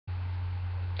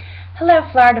Hello,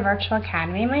 Florida Virtual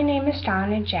Academy. My name is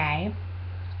Donna J.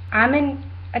 I'm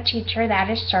a teacher that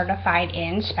is certified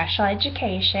in special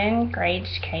education,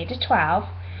 grades K to 12.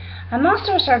 I'm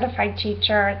also a certified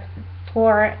teacher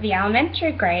for the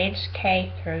elementary grades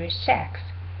K through 6.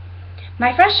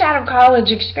 My fresh out of college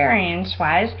experience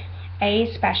was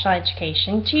a special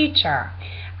education teacher.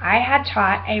 I had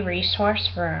taught a resource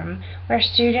room where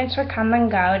students would come and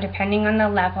go depending on the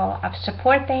level of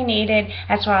support they needed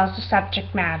as well as the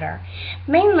subject matter.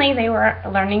 Mainly they were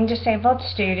learning disabled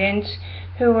students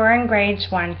who were in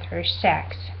grades 1 through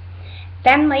 6.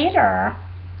 Then later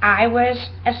I was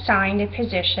assigned a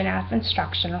position as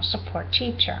instructional support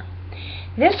teacher.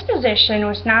 This position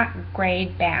was not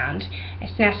grade bound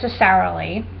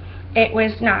necessarily. It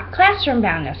was not classroom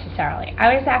bound necessarily.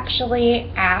 I was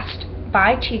actually asked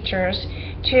by teachers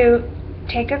to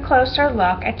take a closer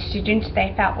look at students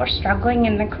they felt were struggling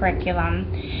in the curriculum,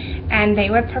 and they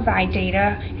would provide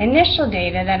initial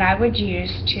data that I would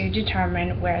use to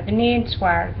determine where the needs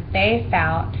were that they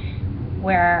felt,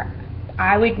 where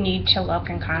I would need to look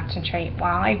and concentrate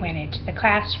while I went into the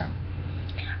classroom.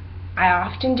 I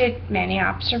often did many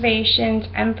observations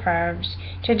and probes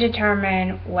to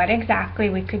determine what exactly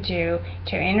we could do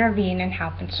to intervene and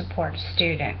help and support a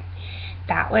student.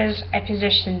 That was a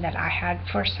position that I had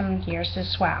for some years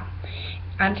as well.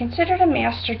 I'm considered a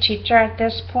master teacher at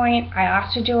this point. I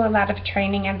also do a lot of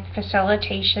training and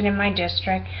facilitation in my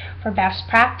district for best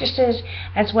practices,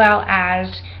 as well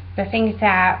as the things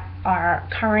that are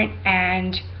current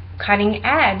and cutting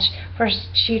edge for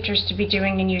teachers to be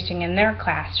doing and using in their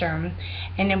classroom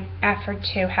in an effort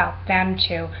to help them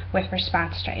with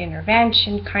response to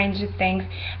intervention kinds of things,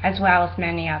 as well as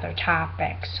many other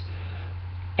topics.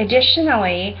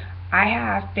 Additionally, I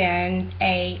have been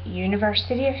a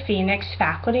University of Phoenix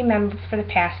faculty member for the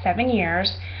past 7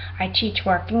 years. I teach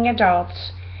working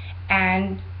adults,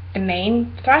 and the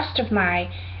main thrust of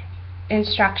my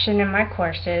instruction in my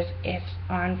courses is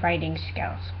on writing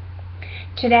skills.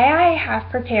 Today I have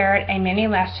prepared a mini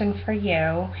lesson for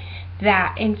you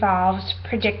that involves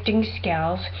predicting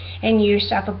skills and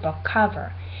use of a book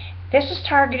cover. This is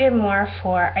targeted more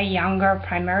for a younger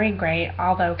primary grade,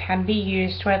 although can be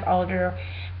used with older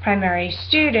primary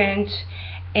students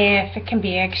if it can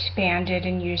be expanded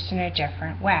and used in a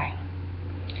different way.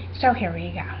 So here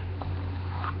we go.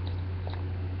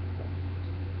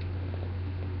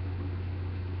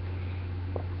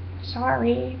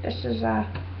 Sorry, this is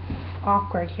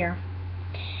awkward here.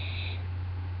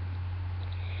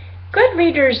 Good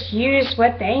readers use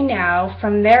what they know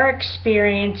from their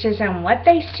experiences and what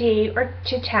they see or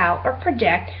to tell or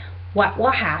predict what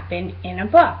will happen in a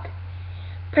book.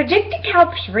 Predicting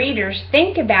helps readers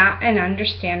think about and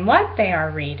understand what they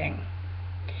are reading.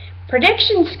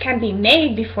 Predictions can be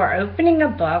made before opening a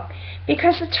book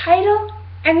because the title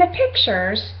and the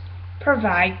pictures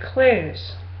provide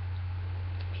clues.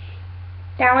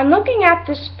 Now, in looking at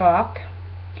this book,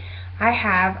 I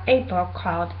have a book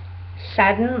called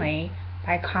Suddenly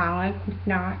by Colin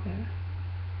McNaughton.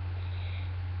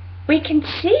 We can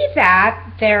see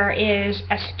that there is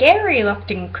a scary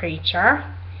looking creature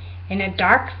in a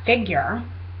dark figure.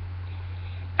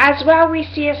 As well, we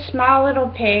see a small little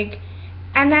pig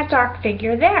and that dark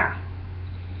figure there.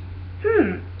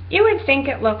 You would think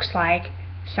it looks like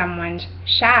someone's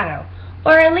shadow,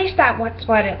 or at least that's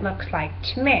what it looks like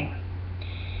to me.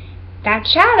 That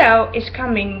shadow is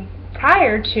coming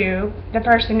prior to the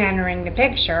person entering the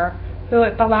picture who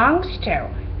it belongs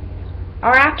to.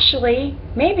 Or actually,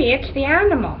 maybe it's the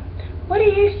animal. What do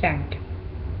you think?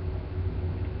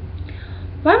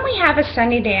 When we have a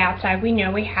sunny day outside, we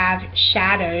know we have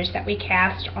shadows that we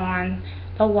cast on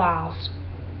the walls.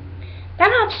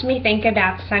 That helps me think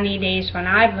about sunny days when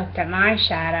I've looked at my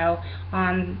shadow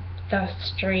on the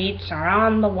streets or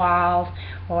on the wall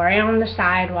or on the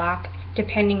sidewalk,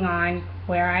 depending on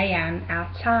where I am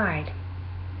outside.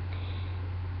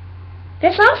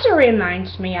 This also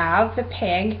reminds me of the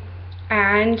pig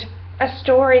and a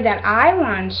story that I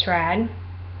once read,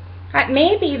 that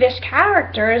maybe this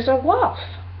character is a wolf.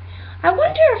 I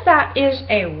wonder if that is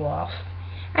a wolf.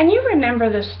 And you remember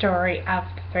the story of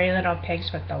the 3 little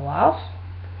pigs with the wolf?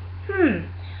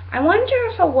 I wonder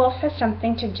if a wolf has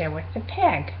something to do with the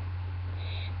pig.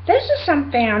 This is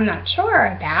something I'm not sure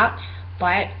about,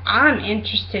 but I'm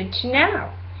interested to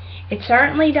know. It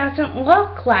certainly doesn't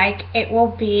look like it will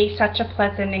be such a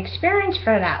pleasant experience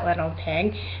for that little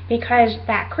pig, because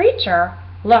that creature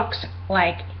looks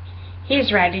like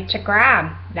he's ready to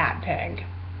grab that pig.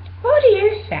 What do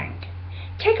you think?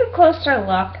 Take a closer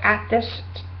look at this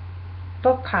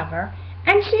book cover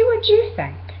and see what you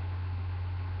think.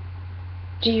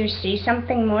 Do you see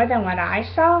something more than what I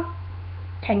saw?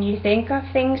 Can you think of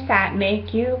things that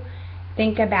make you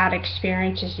think about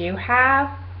experiences you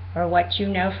have or what you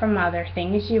know from other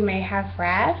things you may have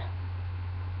read?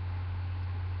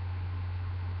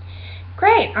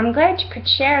 Great, I'm glad you could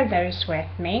share those with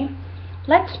me.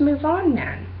 Let's move on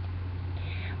then.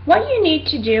 What you need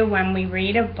to do when we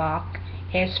read a book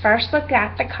is first look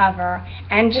at the cover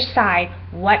and decide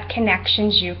what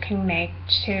connections you can make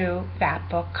to that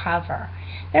book cover.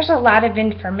 There's a lot of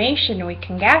information we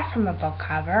can get from a book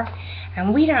cover,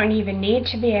 and we don't even need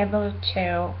to be able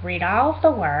to read all of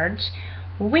the words.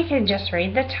 We can just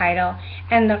read the title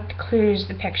and the clues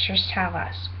the pictures tell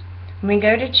us. When we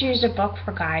go to choose a book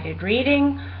for guided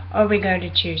reading, or we go to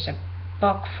choose a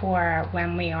book for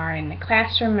when we are in the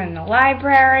classroom in the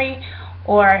library,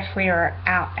 or if we are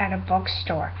out at a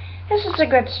bookstore. This is a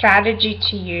good strategy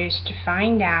to use to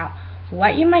find out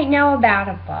what you might know about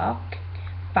a book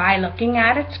by looking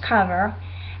at its cover,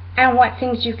 and what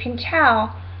things you can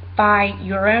tell by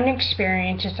your own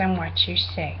experiences and what you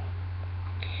see.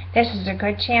 This is a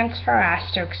good chance for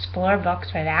us to explore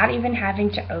books without even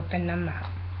having to open them up.